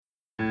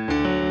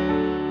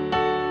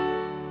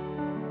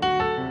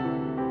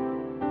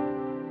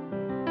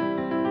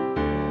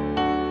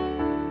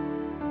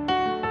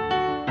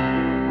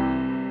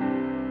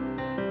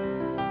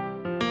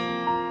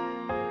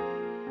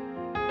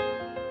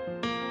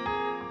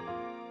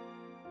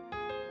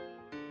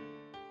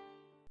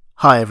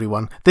Hi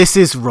everyone, this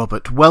is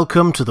Robert.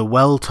 Welcome to The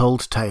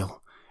Well-Told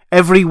Tale.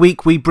 Every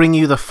week we bring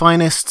you the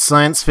finest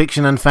science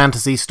fiction and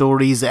fantasy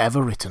stories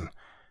ever written.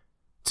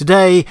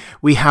 Today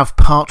we have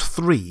part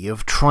 3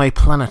 of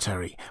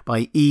Triplanetary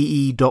by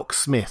E. Doc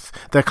Smith,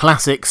 the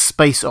classic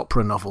space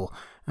opera novel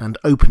and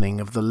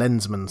opening of the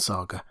Lensman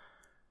saga.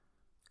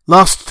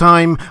 Last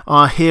time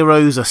our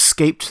heroes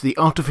escaped the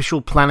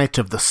artificial planet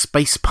of the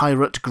space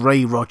pirate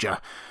Grey Roger,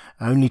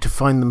 only to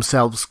find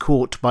themselves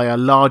caught by a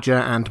larger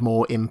and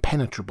more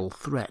impenetrable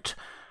threat.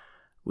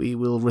 We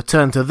will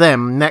return to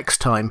them next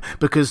time,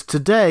 because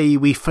today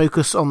we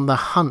focus on the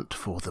hunt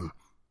for them.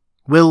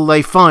 Will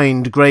they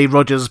find Grey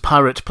Roger's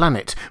pirate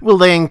planet? Will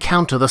they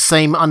encounter the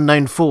same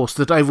unknown force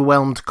that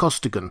overwhelmed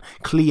Costigan,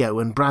 Cleo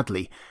and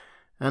Bradley?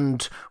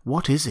 And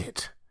what is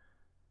it?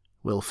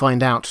 We'll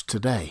find out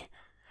today.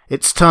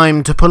 It's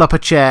time to pull up a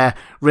chair,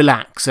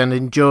 relax and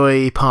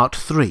enjoy part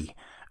 3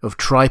 of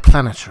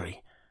Triplanetary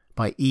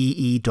by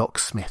E. Doc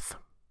Smith.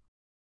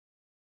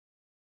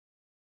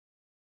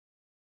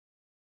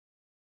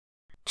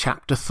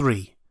 Chapter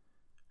 3.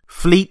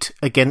 Fleet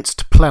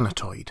against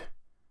Planetoid.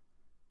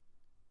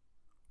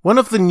 One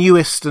of the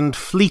newest and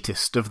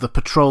fleetest of the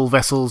patrol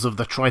vessels of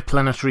the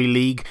Triplanetary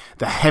League,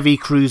 the heavy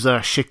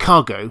cruiser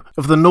Chicago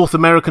of the North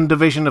American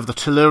division of the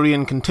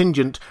Tellurian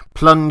contingent,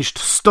 plunged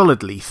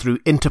stolidly through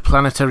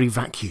interplanetary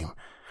vacuum.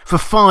 For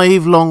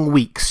 5 long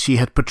weeks she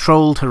had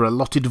patrolled her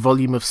allotted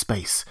volume of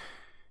space.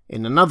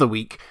 In another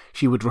week,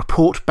 she would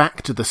report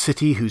back to the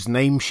city whose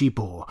name she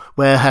bore,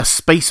 where her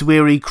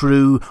space-weary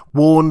crew,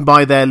 worn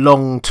by their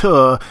long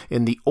tour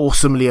in the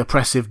awesomely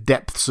oppressive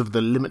depths of the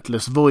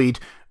limitless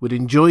void, would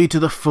enjoy to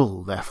the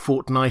full their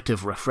fortnight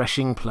of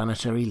refreshing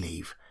planetary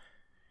leave.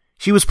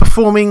 She was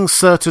performing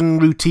certain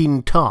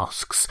routine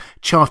tasks,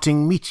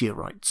 charting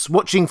meteorites,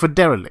 watching for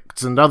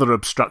derelicts and other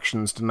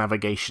obstructions to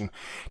navigation,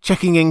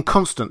 checking in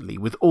constantly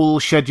with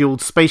all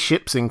scheduled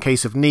spaceships in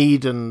case of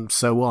need, and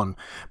so on.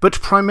 But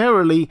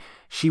primarily,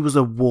 she was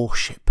a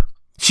warship.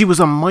 She was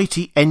a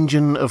mighty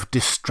engine of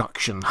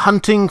destruction,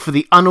 hunting for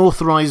the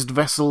unauthorized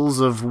vessels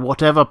of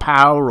whatever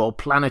power or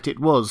planet it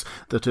was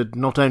that had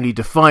not only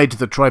defied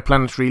the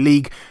Triplanetary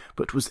League,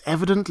 but was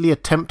evidently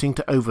attempting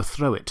to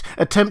overthrow it,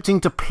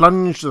 attempting to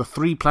plunge the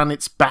 3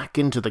 planets back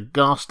into the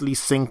ghastly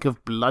sink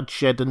of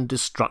bloodshed and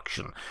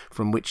destruction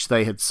from which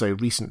they had so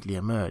recently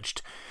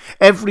emerged.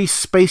 Every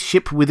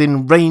spaceship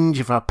within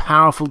range of her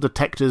powerful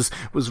detectors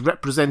was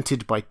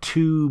represented by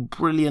 2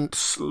 brilliant,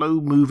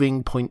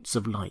 slow-moving points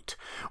of light,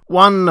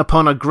 one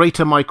upon a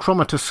greater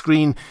micrometer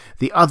screen,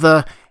 the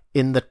other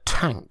in the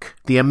tank,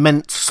 the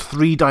immense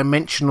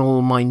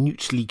 3-dimensional,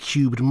 minutely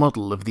cubed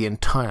model of the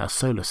entire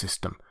solar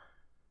system.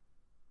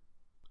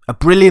 A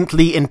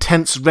brilliantly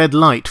intense red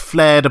light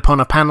flared upon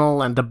a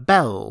panel, and a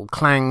bell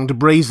clanged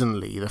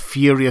brazenly the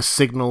furious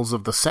signals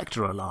of the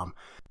sector alarm.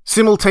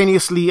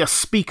 Simultaneously, a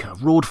speaker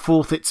roared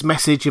forth its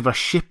message of a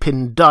ship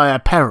in dire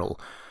peril.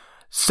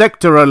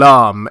 "Sector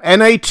alarm!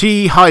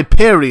 NAT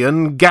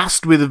Hyperion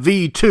gassed with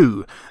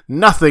V2.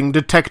 Nothing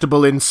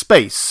detectable in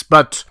space,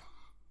 but..."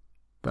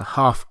 The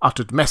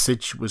half-uttered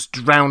message was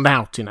drowned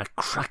out in a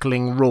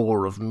crackling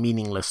roar of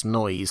meaningless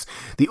noise.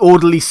 The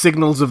orderly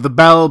signals of the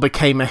bell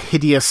became a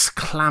hideous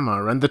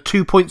clamour, and the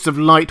 2 points of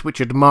light which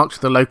had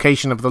marked the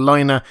location of the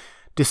liner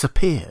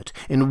disappeared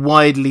in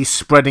widely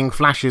spreading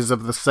flashes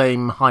of the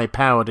same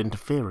high-powered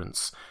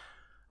interference.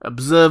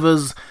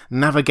 Observers,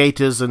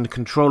 navigators, and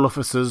control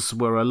officers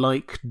were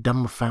alike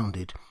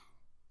dumbfounded.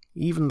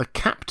 Even the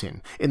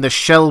captain, in the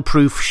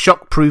shell-proof,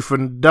 shock-proof,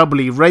 and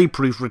doubly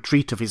ray-proof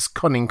retreat of his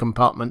conning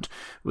compartment,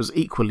 was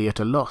equally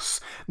at a loss.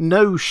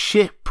 No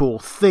ship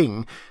or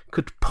thing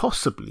could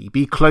possibly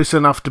be close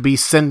enough to be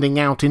sending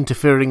out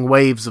interfering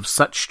waves of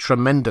such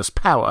tremendous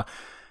power,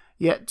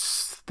 yet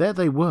there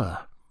they were.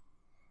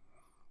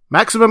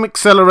 "Maximum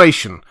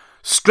acceleration,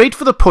 straight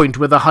for the point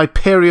where the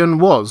Hyperion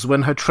was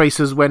when her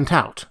tracers went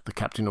out," the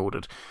captain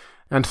ordered.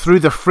 And through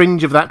the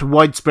fringe of that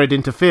widespread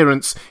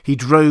interference he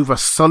drove a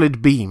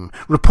solid beam,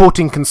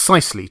 reporting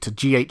concisely to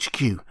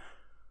GHQ.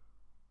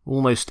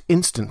 Almost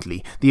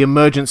instantly the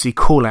emergency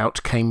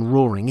call-out came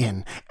roaring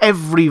in.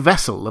 Every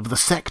vessel of the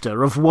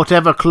sector, of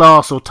whatever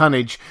class or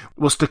tonnage,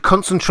 was to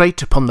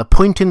concentrate upon the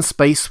point in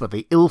space where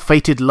the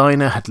ill-fated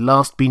liner had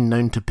last been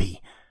known to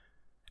be.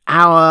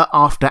 Hour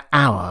after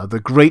hour the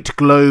great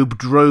globe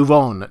drove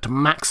on at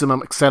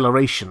maximum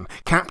acceleration,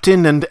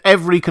 captain and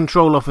every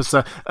control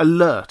officer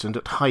alert and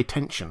at high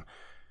tension.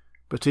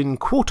 But in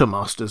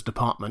Quartermaster's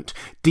department,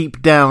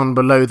 deep down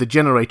below the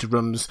generator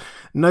rooms,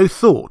 no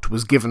thought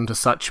was given to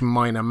such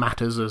minor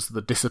matters as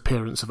the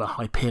disappearance of a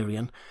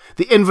Hyperion.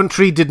 The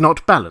inventory did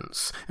not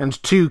balance,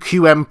 and 2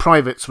 QM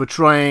privates were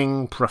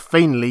trying,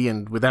 profanely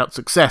and without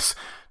success,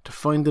 to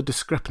find the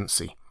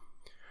discrepancy.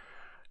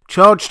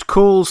 "Charged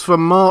calls for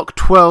Mark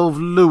 12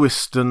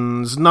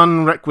 Lewistons,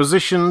 none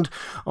requisitioned,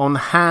 on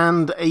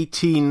hand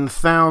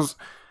 18,000...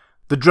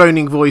 The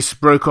droning voice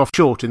broke off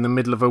short in the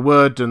middle of a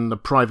word, and the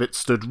private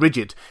stood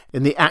rigid,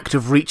 in the act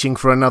of reaching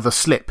for another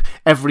slip,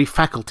 every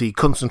faculty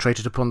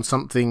concentrated upon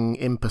something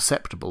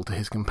imperceptible to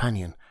his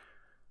companion.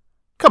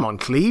 "Come on,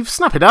 Cleve,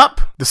 snap it up,"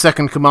 the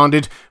second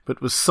commanded,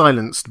 but was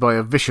silenced by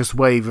a vicious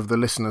wave of the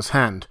listener's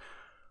hand.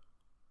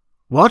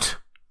 "What?"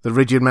 the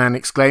rigid man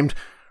exclaimed.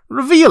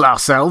 "Reveal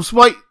ourselves?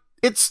 Why,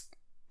 it's...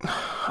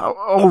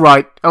 all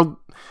right. Oh,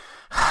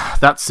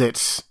 that's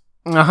it.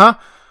 Uh-huh.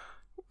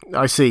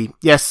 I see.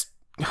 Yes,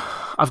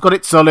 I've got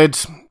it solid.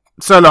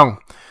 So long."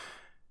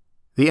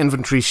 The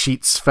inventory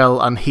sheets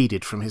fell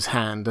unheeded from his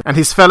hand, and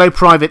his fellow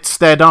private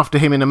stared after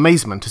him in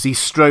amazement as he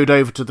strode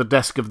over to the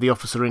desk of the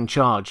officer in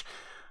charge.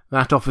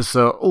 That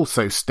officer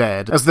also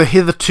stared, as the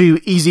hitherto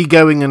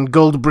easy-going and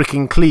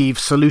gold-bricking Cleve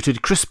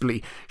saluted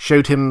crisply,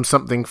 showed him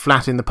something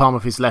flat in the palm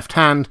of his left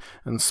hand,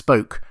 and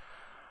spoke.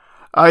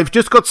 "I've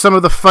just got some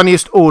of the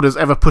funniest orders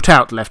ever put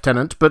out,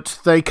 Lieutenant, but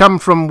they come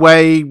from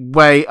way,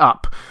 way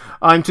up.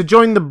 I'm to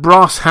join the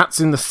brass hats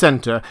in the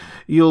centre.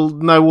 You'll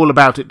know all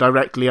about it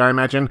directly, I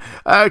imagine.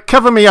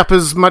 Cover me up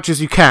as much as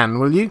you can,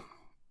 will you?"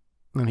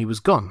 And he was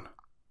gone.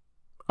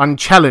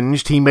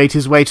 Unchallenged, he made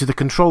his way to the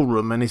control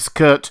room, and his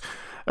curt,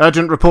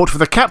 "Urgent report for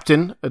the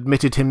captain,"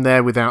 admitted him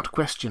there without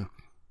question.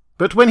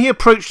 But when he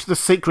approached the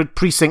sacred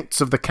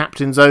precincts of the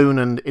captain's own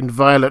and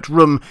inviolate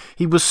room,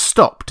 he was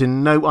stopped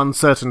in no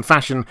uncertain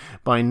fashion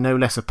by no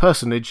less a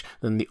personage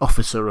than the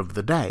officer of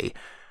the day.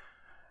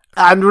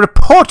 "And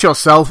report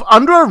yourself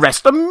under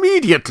arrest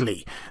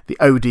immediately," the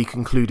OD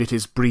concluded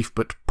his brief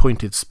but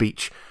pointed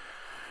speech.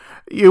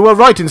 "You were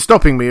right in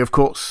stopping me, of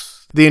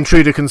course," the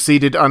intruder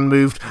conceded,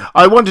 unmoved.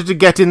 "I wanted to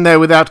get in there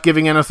without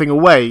giving anything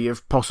away,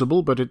 if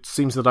possible, but it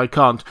seems that I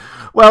can't.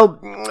 Well,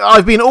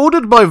 I've been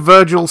ordered by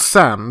Virgil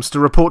Sams to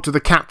report to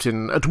the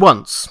captain at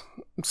once.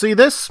 See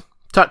this?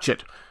 Touch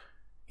it."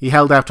 He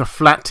held out a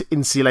flat,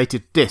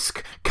 insulated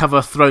disc,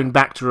 cover thrown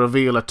back to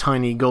reveal a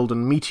tiny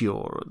golden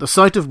meteor, the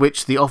sight of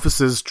which the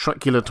officer's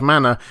truculent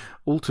manner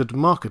altered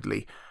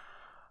markedly.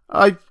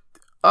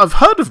 I've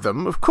heard of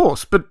them, of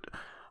course, but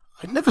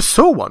I never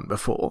saw one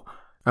before."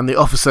 And the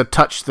officer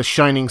touched the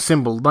shining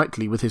symbol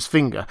lightly with his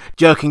finger,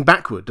 jerking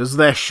backward as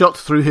there shot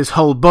through his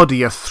whole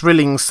body a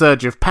thrilling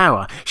surge of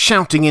power,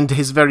 shouting into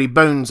his very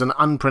bones an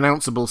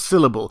unpronounceable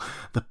syllable,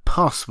 the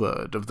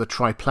password of the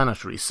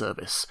Triplanetary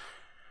service.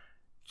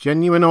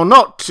 "Genuine or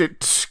not,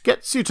 it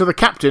gets you to the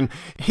captain.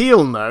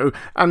 He'll know,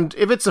 and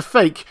if it's a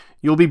fake,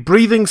 you'll be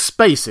breathing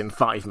space in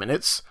 5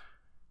 minutes."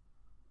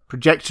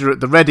 Projector at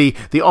the ready,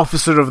 the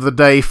officer of the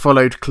day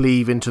followed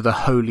Cleve into the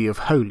Holy of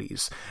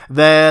Holies.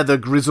 There the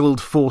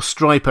grizzled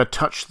four-striper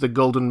touched the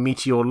golden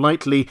meteor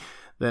lightly,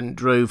 then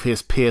drove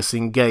his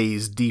piercing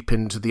gaze deep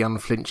into the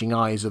unflinching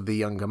eyes of the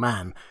younger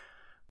man.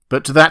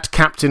 But that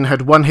captain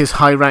had won his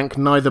high rank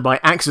neither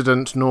by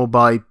accident nor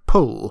by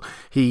pull.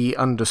 He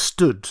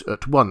understood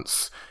at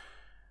once.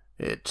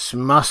 "It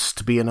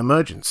must be an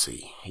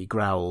emergency," he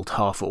growled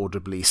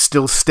half-audibly,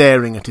 still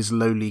staring at his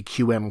lowly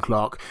QM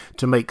clerk,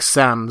 "to make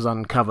Sams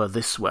uncover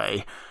this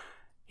way."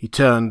 He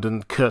turned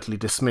and curtly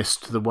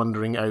dismissed the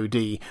wondering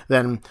OD.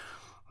 Then,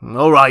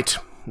 "All right,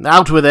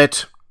 out with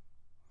it."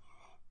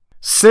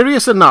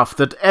 Serious enough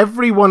that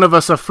every one of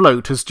us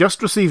afloat has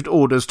just received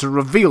orders to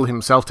reveal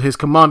himself to his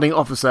commanding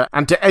officer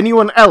and to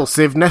anyone else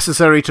if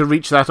necessary to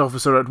reach that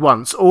officer at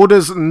once.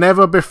 Orders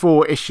never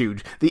before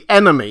issued. The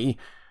enemy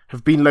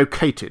have been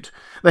located.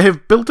 They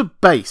have built a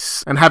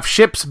base and have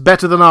ships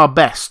better than our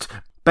best.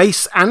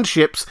 Base and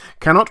ships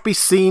cannot be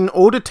seen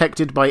or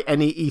detected by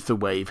any ether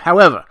wave.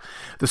 However,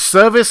 the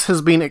service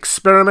has been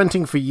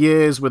experimenting for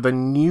years with a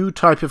new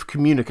type of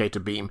communicator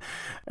beam,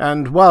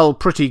 and while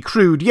pretty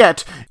crude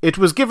yet, it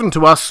was given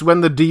to us when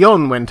the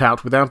Dion went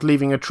out without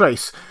leaving a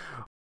trace.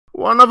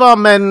 One of our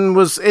men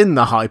was in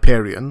the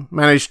Hyperion,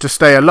 managed to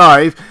stay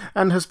alive,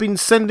 and has been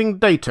sending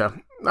data.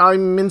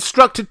 I'm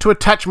instructed to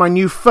attach my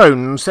new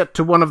phone set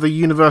to one of the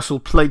universal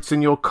plates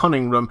in your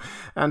conning room,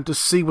 and to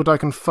see what I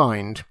can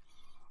find.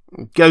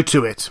 Go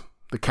to it.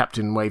 The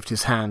captain waved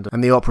his hand,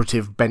 and the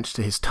operative bent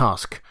to his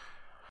task.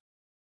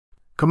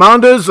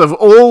 "Commanders of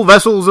all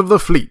vessels of the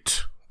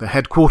fleet," the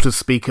headquarters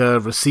speaker,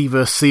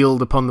 receiver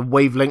sealed upon the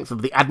wavelength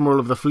of the Admiral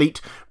of the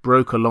Fleet,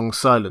 broke a long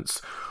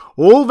silence.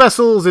 "All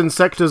vessels in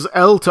sectors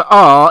L to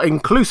R,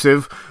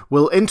 inclusive,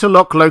 will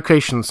interlock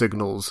location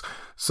signals.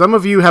 Some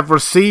of you have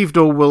received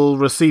or will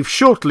receive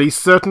shortly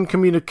certain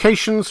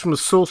communications from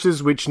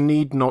sources which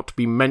need not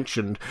be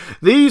mentioned.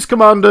 These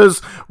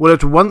commanders will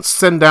at once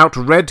send out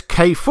red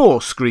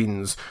K4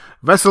 screens.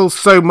 Vessels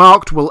so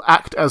marked will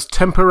act as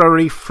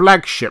temporary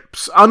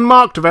flagships.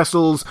 Unmarked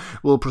vessels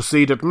will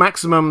proceed at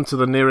maximum to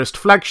the nearest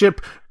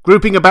flagship,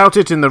 grouping about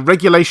it in the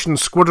regulation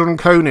squadron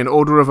cone in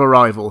order of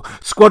arrival.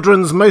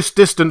 Squadrons most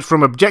distant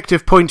from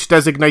objective point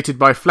designated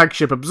by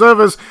flagship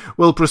observers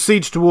will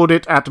proceed toward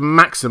it at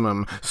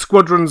maximum.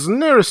 Squadrons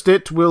nearest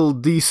it will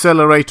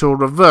decelerate or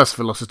reverse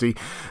velocity.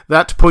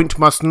 That point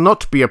must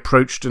not be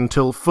approached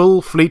until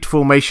full fleet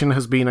formation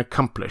has been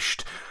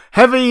accomplished.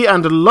 Heavy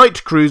and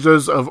light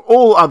cruisers of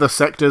all other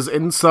sectors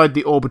inside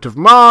the orbit of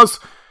Mars,"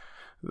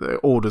 the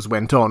orders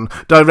went on,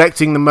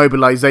 directing the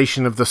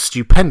mobilization of the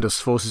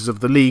stupendous forces of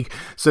the League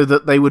so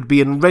that they would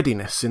be in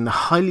readiness in the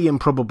highly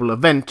improbable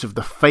event of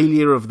the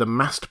failure of the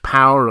massed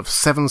power of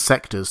 7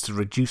 sectors to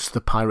reduce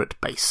the pirate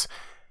base.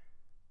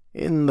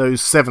 In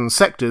those 7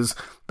 sectors,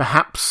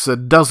 perhaps a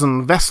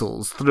dozen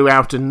vessels threw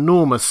out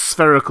enormous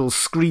spherical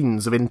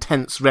screens of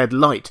intense red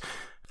light,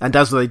 and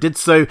as they did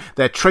so,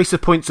 their tracer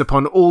points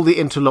upon all the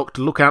interlocked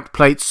lookout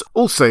plates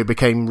also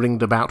became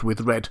ringed about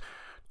with red.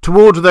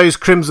 Toward those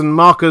crimson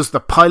markers, the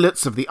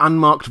pilots of the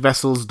unmarked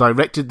vessels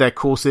directed their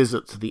courses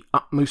at the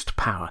utmost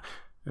power,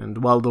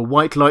 and while the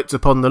white lights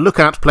upon the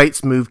lookout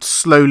plates moved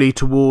slowly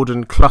toward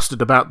and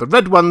clustered about the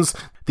red ones,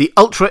 the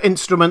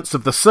ultra-instruments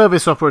of the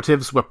service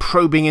operatives were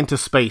probing into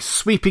space,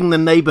 sweeping the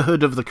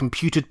neighbourhood of the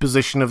computed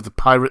position of the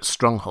pirate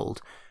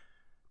stronghold.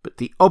 But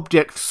the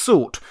object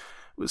sought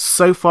was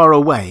so far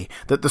away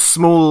that the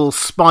small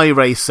spy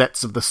ray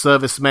sets of the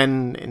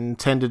servicemen,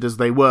 intended as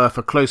they were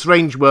for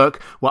close-range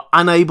work, were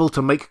unable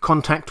to make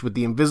contact with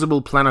the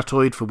invisible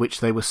planetoid for which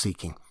they were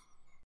seeking.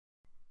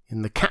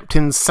 In the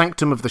captain's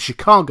sanctum of the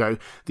Chicago,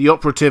 the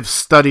operative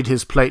studied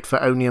his plate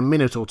for only a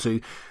minute or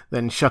two,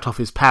 then shut off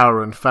his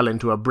power and fell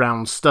into a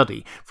brown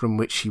study, from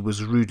which he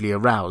was rudely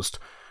aroused.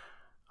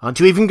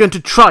 "Aren't you even going to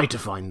try to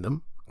find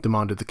them?"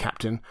 demanded the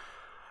captain.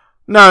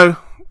 "No,"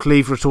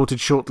 Cleve retorted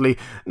shortly.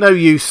 "No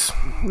use.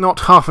 Not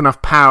half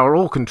enough power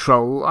or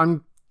control.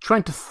 I'm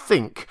trying to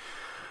think.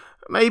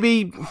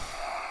 Maybe...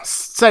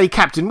 Say,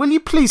 Captain, will you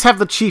please have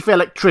the chief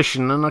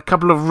electrician and a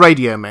couple of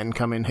radio men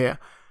come in here?"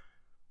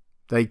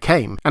 They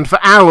came, and for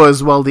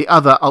hours, while the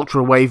other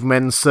ultra-wave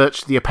men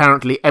searched the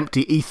apparently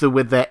empty ether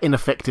with their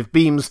ineffective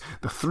beams,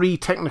 the 3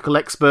 technical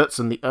experts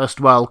and the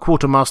erstwhile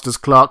quartermaster's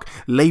clerk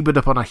laboured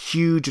upon a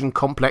huge and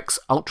complex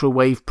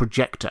ultra-wave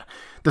projector.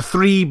 The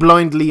 3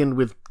 blindly and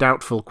with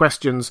doubtful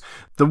questions,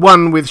 the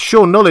one with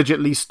sure knowledge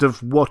at least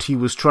of what he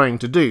was trying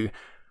to do.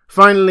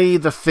 Finally,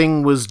 the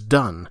thing was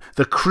done.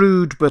 The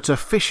crude but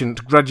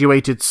efficient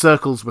graduated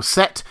circles were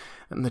set,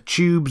 and the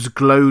tubes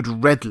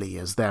glowed redly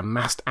as their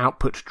massed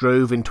output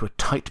drove into a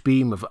tight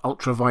beam of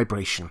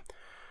ultra-vibration.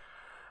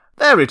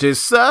 "There it is,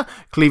 sir,"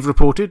 Cleve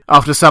reported,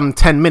 after some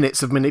 10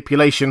 minutes of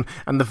manipulation,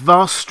 and the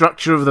vast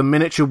structure of the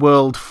miniature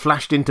world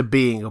flashed into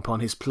being upon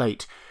his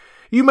plate.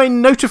 "You may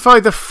notify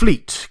the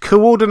fleet.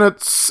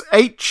 Coordinates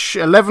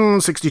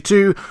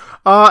H1162,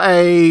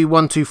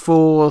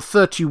 RA124,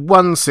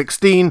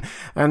 3116,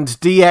 and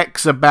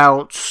DX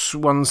about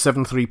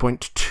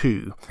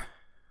 173.2.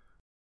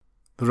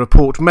 The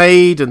report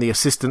made, and the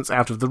assistants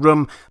out of the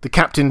room, the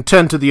captain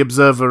turned to the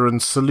observer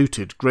and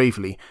saluted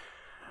gravely.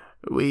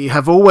 "We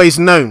have always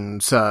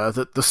known, sir,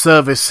 that the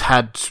service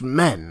had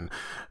men,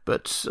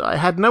 but I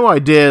had no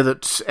idea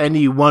that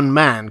any one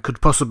man could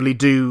possibly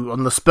do,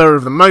 on the spur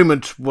of the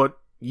moment, what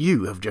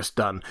you have just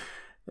done,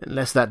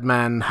 unless that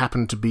man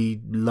happened to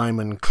be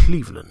Lyman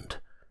Cleveland."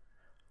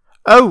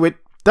 "Oh, it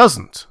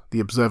doesn't," the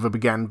observer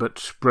began,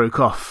 but broke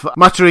off,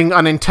 muttering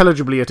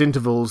unintelligibly at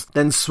intervals,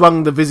 then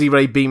swung the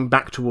Visi-ray beam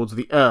back towards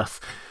the earth.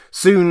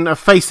 Soon a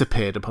face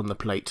appeared upon the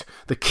plate,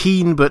 the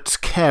keen but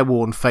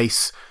careworn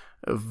face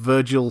of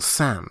Virgil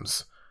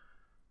Sams.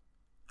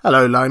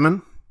 "Hello,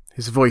 Lyman."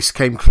 His voice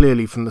came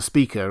clearly from the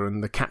speaker,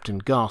 and the captain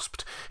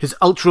gasped. His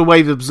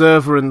ultra-wave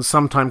observer and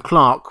sometime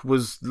clerk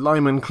was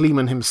Lyman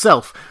Cleveland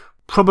himself,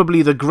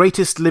 probably the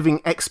greatest living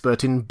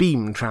expert in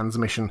beam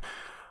transmission.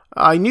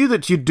 "I knew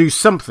that you'd do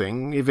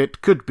something, if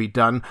it could be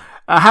done.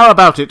 How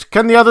about it?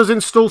 Can the others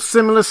install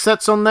similar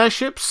sets on their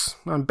ships?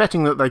 I'm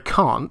betting that they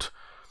can't."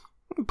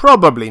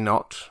 "Probably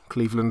not,"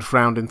 Cleveland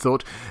frowned in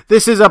thought.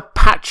 "This is a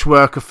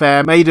patchwork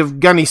affair made of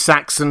gunny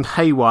sacks and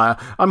haywire.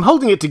 I'm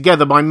holding it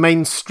together by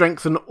main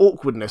strength and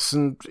awkwardness,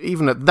 and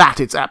even at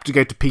that it's apt to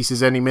go to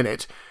pieces any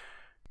minute.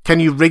 Can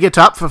you rig it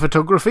up for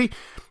photography?"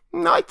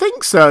 "I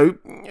think so.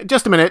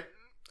 Just a minute.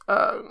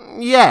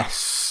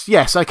 Yes,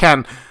 I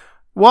can.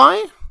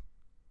 Why?"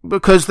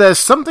 "Because there's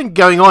something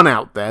going on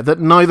out there that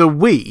neither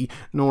we,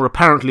 nor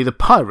apparently the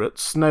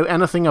pirates, know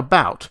anything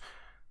about.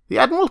 The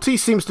Admiralty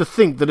seems to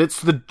think that it's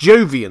the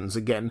Jovians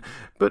again,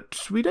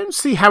 but we don't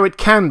see how it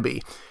can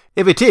be.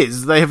 If it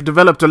is, they have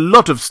developed a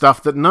lot of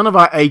stuff that none of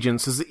our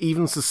agents has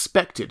even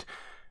suspected."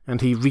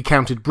 And he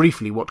recounted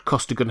briefly what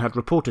Costigan had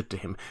reported to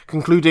him,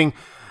 concluding,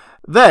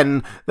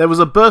 "Then there was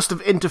a burst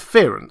of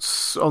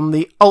interference, on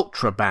the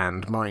ultra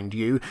band, mind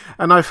you,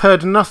 and I've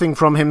heard nothing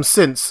from him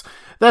since.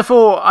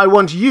 Therefore, I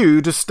want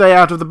you to stay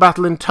out of the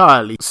battle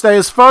entirely. Stay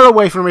as far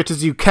away from it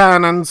as you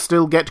can and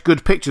still get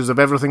good pictures of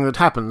everything that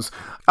happens.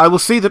 I will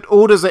see that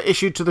orders are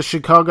issued to the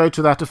Chicago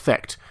to that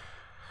effect."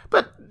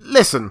 "But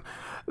listen,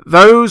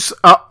 those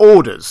are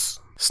orders,"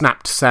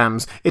 snapped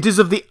Sams. "It is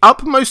of the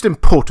utmost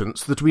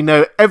importance that we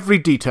know every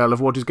detail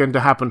of what is going to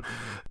happen.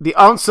 The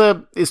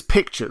answer is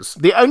pictures.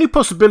 The only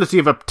possibility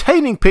of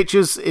obtaining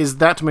pictures is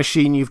that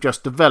machine you've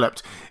just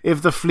developed.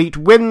 If the fleet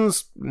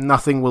wins,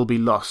 nothing will be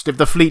lost. If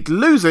the fleet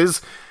loses,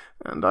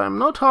 and I am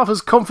not half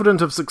as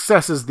confident of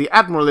success as the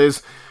Admiral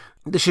is,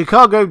 the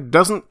Chicago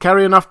doesn't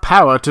carry enough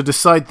power to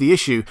decide the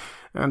issue,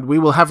 and we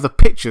will have the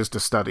pictures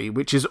to study,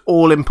 which is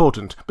all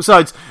important.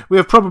 Besides, we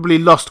have probably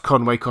lost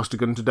Conway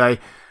Costigan today,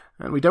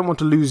 and we don't want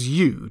to lose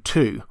you,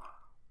 too."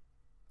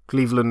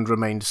 Cleveland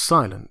remained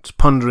silent,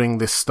 pondering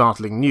this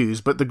startling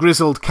news, but the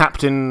grizzled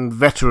captain,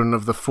 veteran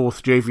of the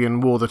Fourth Jovian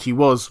War that he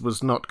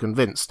was not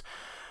convinced.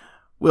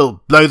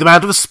 "We'll blow them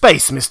out of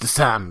space, Mr.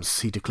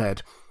 Sams," he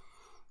declared.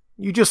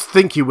 "You just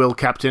think you will,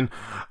 Captain.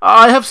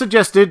 I have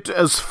suggested,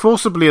 as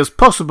forcibly as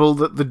possible,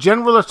 that the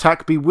general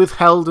attack be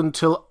withheld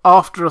until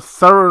after a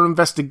thorough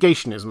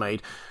investigation is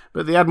made,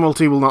 but the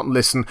Admiralty will not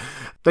listen.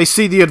 They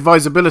see the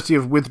advisability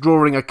of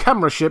withdrawing a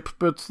camera ship,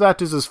 but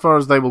that is as far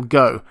as they will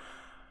go."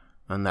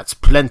 "And that's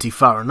plenty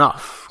far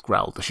enough,"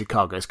 growled the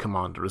Chicago's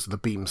commander as the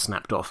beam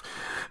snapped off.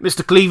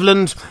 "Mr.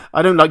 Cleveland,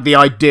 I don't like the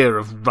idea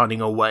of running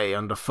away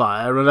under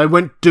fire, and I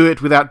won't do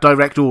it without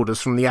direct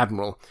orders from the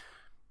Admiral."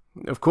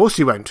 "Of course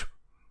you won't.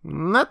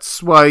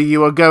 That's why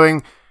you are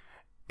going—"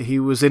 He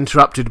was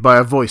interrupted by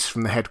a voice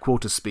from the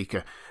headquarters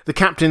speaker. The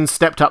captain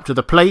stepped up to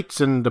the plate,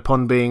 and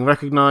upon being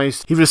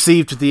recognised, he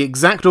received the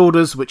exact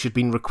orders which had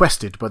been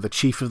requested by the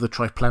chief of the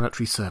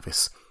Triplanetary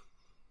Service.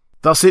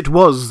 Thus it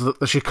was that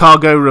the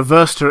Chicago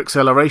reversed her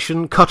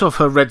acceleration, cut off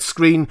her red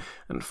screen,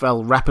 and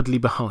fell rapidly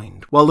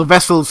behind, while the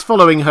vessels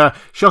following her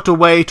shot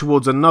away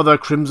towards another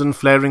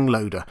crimson-flaring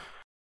loader.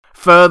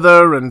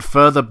 Further and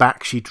further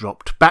back she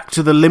dropped, back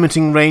to the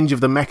limiting range of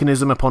the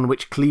mechanism upon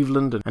which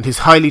Cleveland and his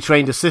highly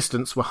trained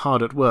assistants were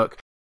hard at work.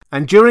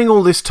 And during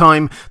all this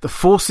time, the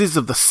forces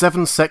of the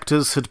 7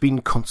 sectors had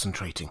been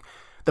concentrating.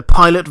 The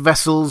pilot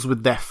vessels,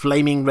 with their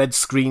flaming red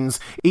screens,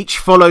 each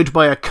followed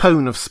by a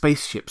cone of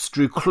spaceships,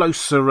 drew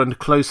closer and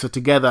closer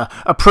together,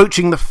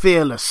 approaching the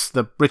Fearless,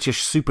 the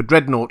British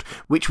super-dreadnought,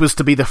 which was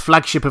to be the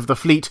flagship of the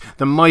fleet,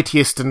 the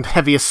mightiest and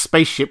heaviest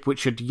spaceship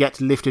which had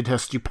yet lifted her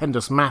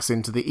stupendous mass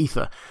into the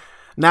ether.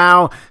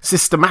 Now,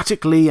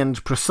 systematically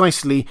and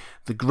precisely,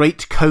 the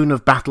great cone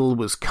of battle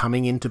was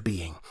coming into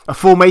being. A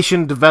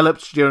formation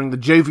developed during the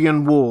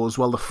Jovian Wars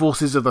while the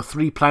forces of the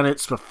 3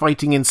 planets were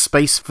fighting in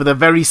space for their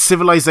very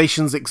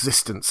civilization's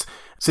existence,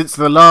 since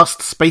the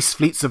last space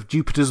fleets of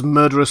Jupiter's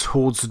murderous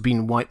hordes had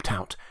been wiped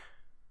out.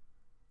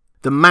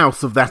 The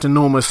mouth of that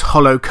enormous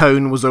hollow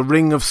cone was a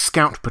ring of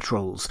scout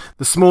patrols,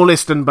 the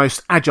smallest and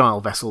most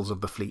agile vessels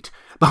of the fleet.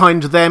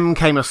 Behind them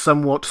came a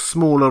somewhat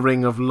smaller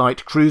ring of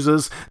light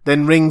cruisers,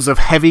 then rings of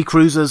heavy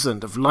cruisers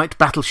and of light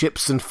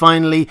battleships, and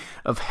finally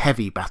of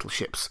heavy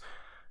battleships.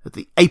 At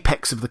the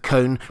apex of the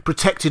cone,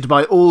 protected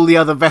by all the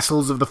other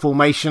vessels of the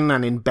formation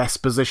and in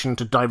best position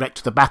to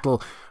direct the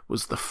battle,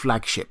 was the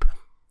flagship.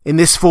 In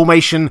this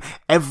formation,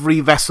 every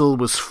vessel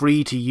was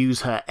free to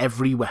use her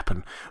every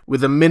weapon,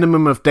 with a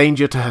minimum of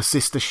danger to her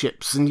sister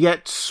ships, and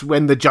yet,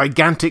 when the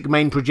gigantic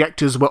main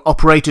projectors were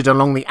operated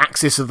along the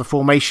axis of the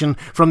formation,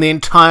 from the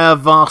entire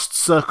vast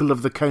circle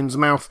of the cone's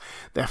mouth,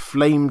 there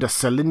flamed a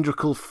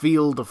cylindrical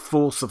field of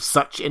force of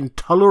such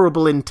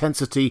intolerable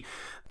intensity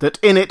that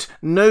in it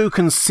no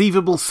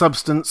conceivable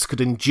substance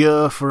could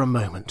endure for a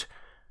moment.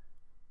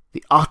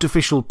 The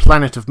artificial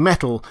planet of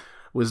metal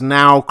was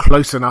now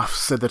close enough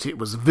so that it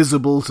was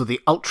visible to the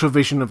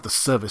ultravision of the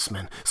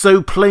servicemen,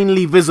 so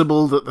plainly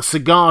visible that the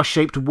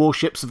cigar-shaped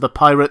warships of the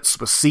pirates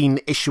were seen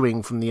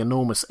issuing from the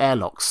enormous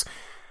airlocks.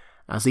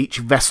 As each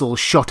vessel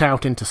shot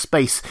out into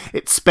space,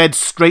 it sped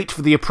straight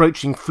for the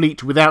approaching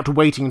fleet without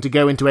waiting to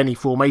go into any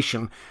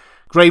formation.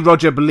 Grey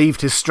Roger believed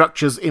his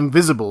structures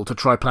invisible to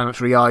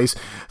triplanetary eyes,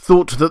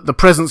 thought that the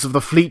presence of the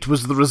fleet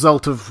was the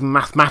result of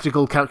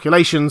mathematical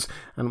calculations,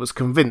 and was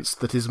convinced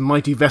that his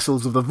mighty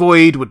vessels of the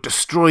void would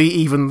destroy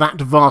even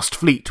that vast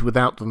fleet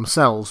without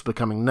themselves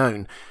becoming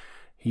known.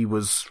 He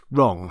was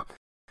wrong.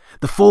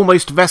 The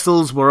foremost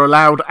vessels were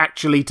allowed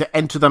actually to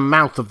enter the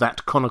mouth of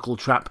that conical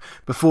trap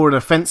before an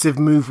offensive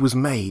move was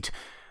made.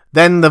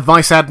 Then the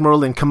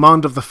Vice-Admiral in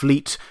command of the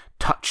fleet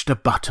touched a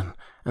button,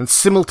 and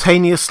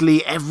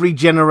simultaneously every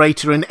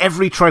generator in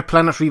every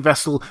triplanetary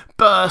vessel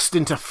burst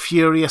into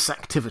furious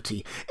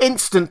activity.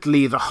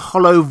 Instantly the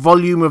hollow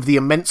volume of the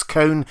immense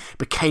cone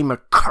became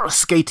a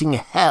coruscating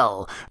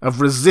hell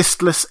of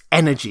resistless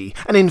energy,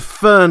 an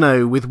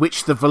inferno with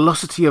which the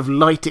velocity of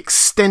light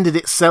extended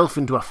itself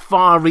into a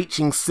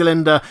far-reaching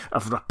cylinder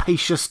of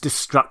rapacious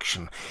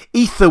destruction.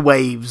 Ether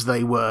waves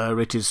they were,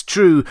 it is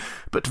true,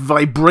 but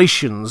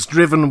vibrations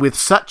driven with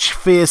such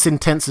fierce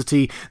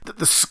intensity that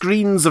the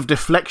screens of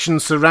deflection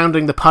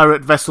surrounding the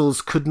pirate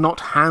vessels could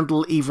not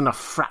handle even a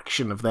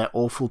fraction of their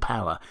awful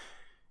power.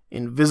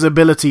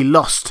 Invisibility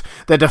lost,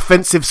 their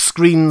defensive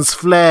screens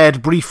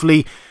flared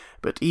briefly,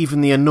 but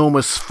even the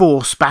enormous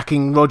force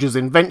backing Roger's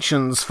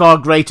inventions, far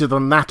greater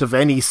than that of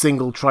any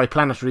single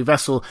triplanetary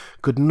vessel,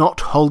 could not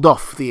hold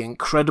off the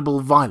incredible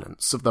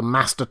violence of the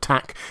massed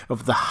attack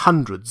of the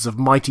hundreds of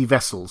mighty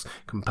vessels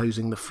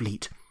composing the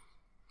fleet.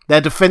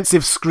 Their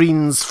defensive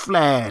screens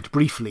flared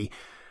briefly,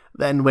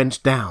 then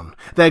went down,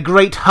 their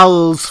great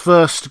hulls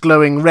first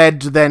glowing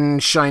red, then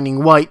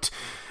shining white,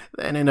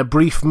 then in a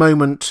brief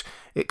moment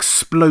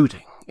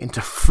exploding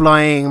into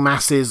flying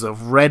masses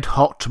of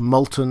red-hot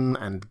molten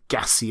and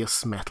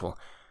gaseous metal.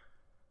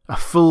 A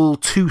full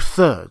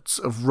 2/3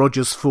 of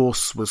Roger's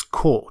force was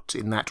caught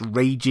in that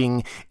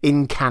raging,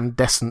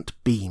 incandescent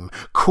beam,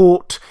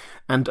 caught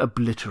and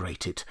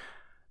obliterated,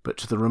 but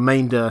the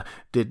remainder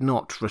did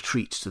not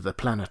retreat to the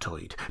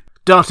planetoid.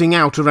 Darting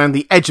out around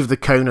the edge of the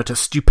cone at a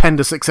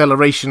stupendous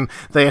acceleration,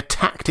 they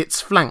attacked its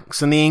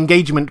flanks, and the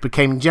engagement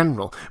became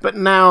general. But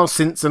now,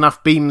 since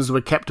enough beams were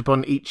kept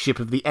upon each ship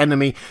of the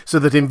enemy so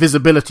that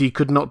invisibility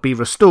could not be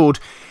restored,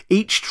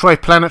 each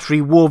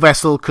triplanetary war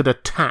vessel could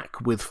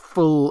attack with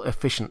full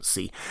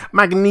efficiency.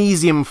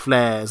 Magnesium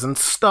flares and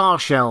star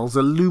shells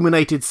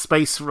illuminated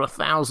space for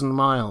 1,000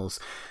 miles.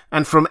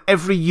 And from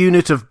every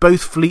unit of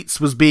both fleets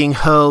was being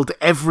hurled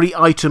every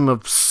item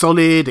of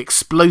solid,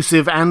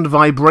 explosive and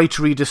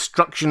vibratory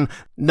destruction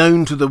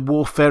known to the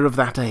warfare of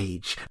that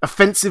age.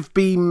 Offensive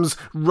beams,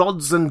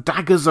 rods and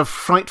daggers of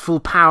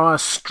frightful power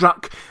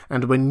struck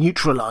and were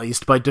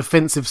neutralized by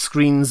defensive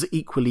screens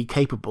equally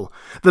capable.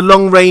 The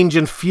long-range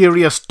and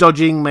furious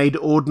dodging made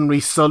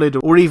ordinary solid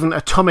or even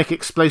atomic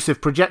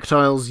explosive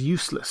projectiles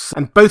useless,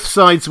 and both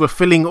sides were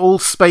filling all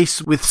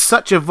space with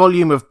such a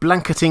volume of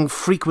blanketing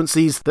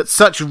frequencies that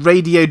such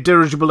radio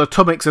dirigible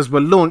atomics as were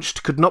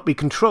launched could not be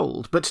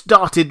controlled, but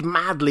darted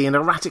madly and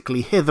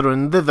erratically hither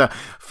and thither,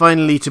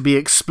 finally to be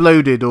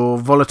exploded or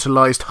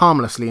volatilized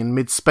harmlessly in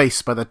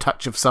mid-space by the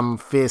touch of some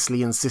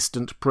fiercely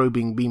insistent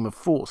probing beam of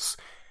force.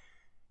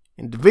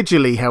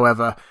 Individually,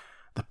 however,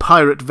 the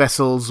pirate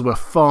vessels were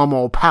far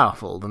more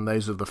powerful than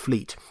those of the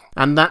fleet,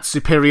 and that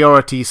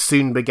superiority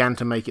soon began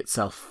to make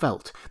itself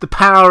felt. The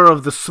power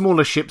of the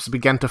smaller ships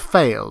began to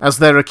fail, as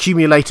their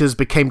accumulators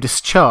became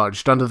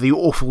discharged under the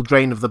awful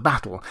drain of the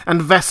battle,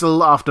 and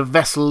vessel after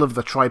vessel of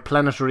the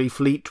triplanetary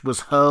fleet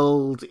was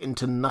hurled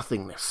into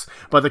nothingness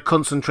by the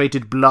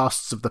concentrated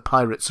blasts of the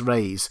pirates'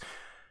 rays.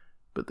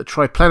 But the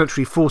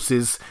triplanetary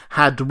forces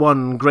had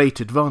one great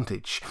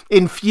advantage.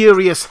 In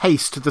furious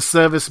haste, the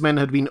servicemen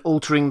had been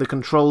altering the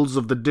controls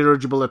of the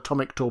dirigible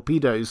atomic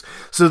torpedoes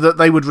so that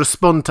they would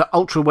respond to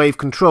ultrawave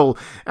control,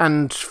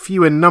 and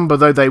few in number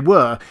though they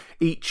were,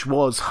 each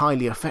was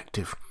highly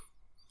effective.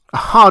 A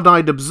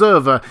hard-eyed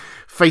observer,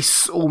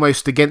 face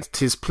almost against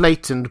his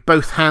plate and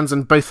both hands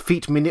and both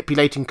feet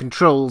manipulating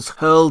controls,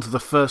 hurled the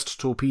first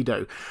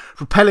torpedo.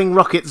 Propelling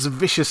rockets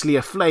viciously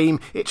aflame,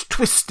 it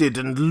twisted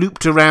and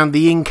looped around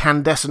the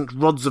incandescent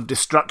rods of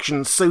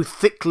destruction, so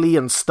thickly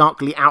and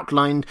starkly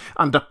outlined,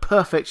 under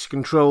perfect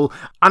control,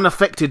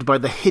 unaffected by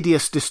the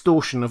hideous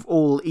distortion of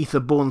all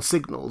ether-borne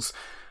signals.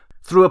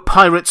 Through a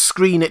pirate's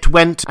screen it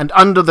went, and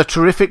under the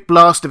terrific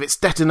blast of its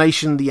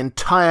detonation the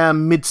entire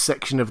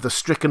midsection of the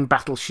stricken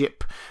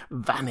battleship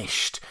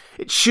vanished.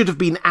 It should have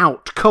been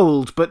out,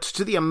 cold, but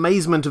to the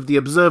amazement of the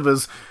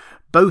observers,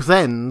 both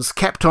ends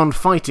kept on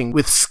fighting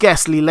with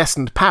scarcely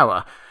lessened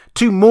power.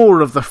 2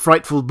 more of the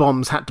frightful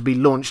bombs had to be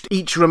launched.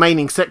 Each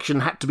remaining section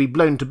had to be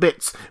blown to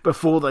bits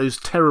before those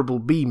terrible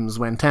beams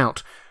went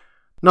out.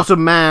 Not a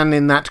man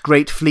in that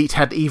great fleet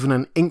had even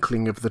an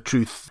inkling of the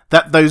truth,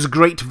 that those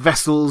great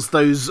vessels,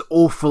 those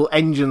awful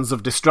engines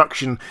of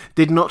destruction,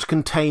 did not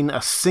contain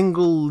a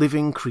single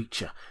living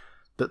creature,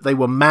 that they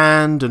were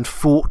manned and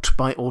fought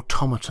by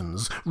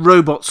automatons,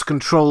 robots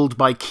controlled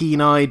by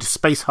keen-eyed,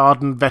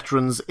 space-hardened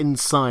veterans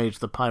inside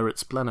the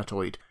pirates'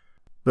 planetoid.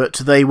 But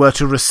they were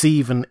to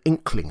receive an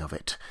inkling of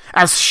it.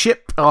 As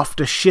ship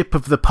after ship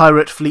of the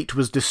pirate fleet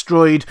was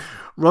destroyed,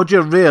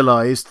 Roger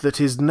realized that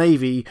his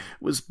navy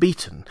was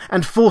beaten,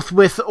 and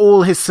forthwith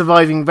all his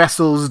surviving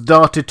vessels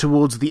darted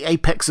towards the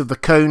apex of the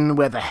cone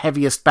where the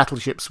heaviest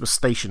battleships were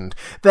stationed.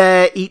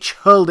 There each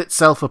hurled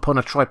itself upon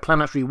a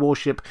triplanetary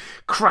warship,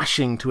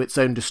 crashing to its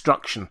own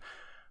destruction,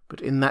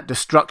 but in that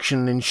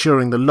destruction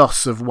ensuring the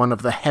loss of one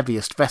of the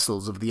heaviest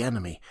vessels of the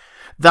enemy.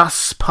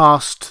 Thus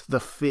passed the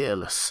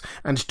Fearless,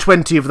 and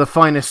 20 of the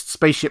finest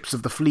spaceships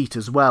of the fleet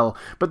as well,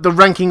 but the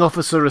ranking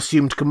officer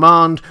assumed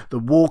command, the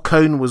war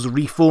cone was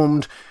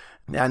reformed,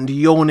 and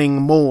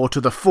yawning more to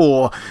the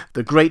fore,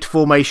 the great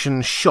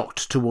formation shot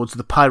towards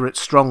the pirate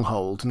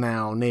stronghold,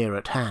 now near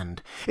at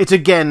hand. It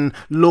again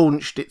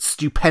launched its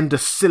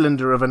stupendous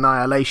cylinder of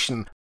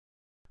annihilation.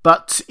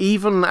 But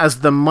even as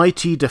the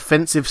mighty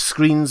defensive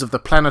screens of the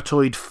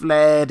planetoid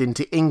flared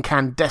into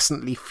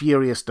incandescently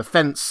furious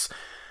defence,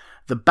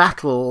 the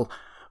battle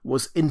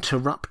was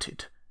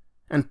interrupted,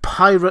 and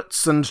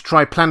pirates and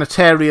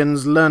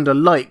triplanetarians learned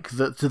alike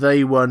that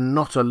they were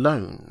not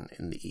alone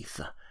in the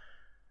ether.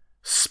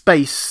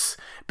 Space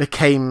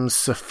became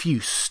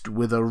suffused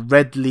with a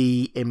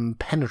redly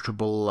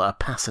impenetrable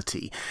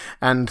opacity,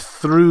 and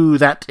through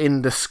that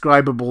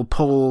indescribable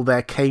pall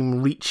there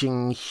came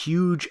reaching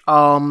huge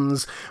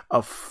arms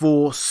of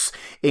force,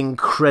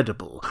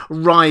 incredible,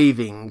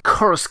 writhing,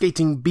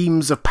 coruscating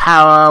beams of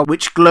power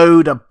which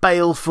glowed a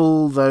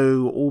baleful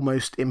though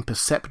almost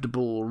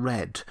imperceptible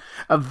red,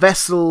 a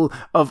vessel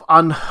of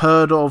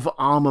unheard-of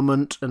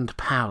armament and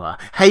power,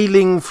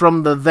 hailing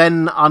from the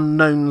then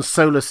unknown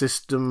solar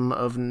system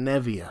of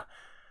Nevia,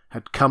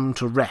 had come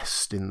to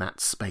rest in that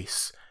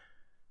space.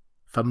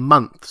 For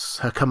months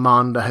her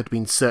commander had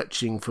been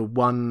searching for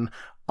one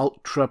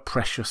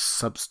ultra-precious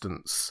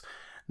substance.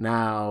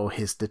 Now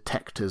his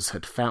detectors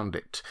had found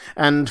it,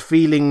 and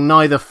feeling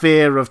neither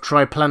fear of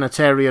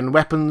triplanetarian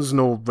weapons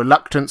nor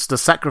reluctance to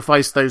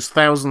sacrifice those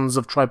thousands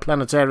of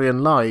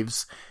triplanetarian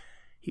lives,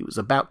 he was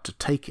about to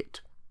take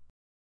it.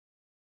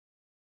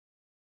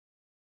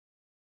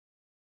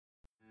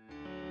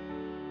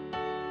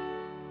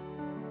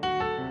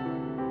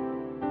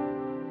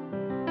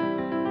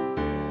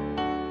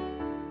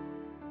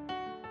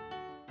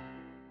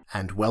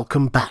 and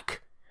welcome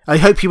back. I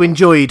hope you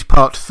enjoyed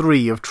part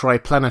 3 of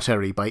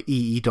Triplanetary by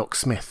E. Doc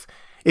Smith.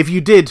 If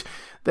you did,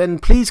 then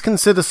please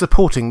consider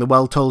supporting The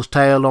Well Told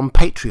Tale on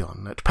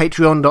Patreon at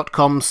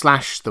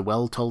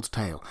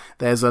patreon.com/thewelltoldtale.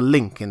 There's a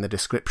link in the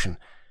description.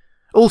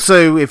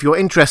 Also, if you're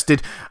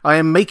interested, I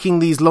am making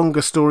these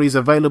longer stories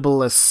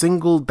available as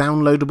single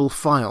downloadable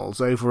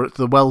files over at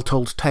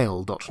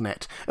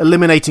thewelltoldtale.net,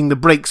 eliminating the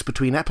breaks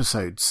between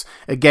episodes.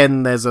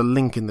 Again, there's a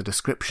link in the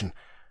description.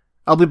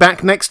 I'll be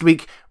back next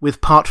week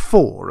with part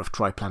 4 of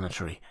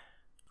Triplanetary.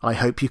 I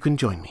hope you can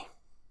join me.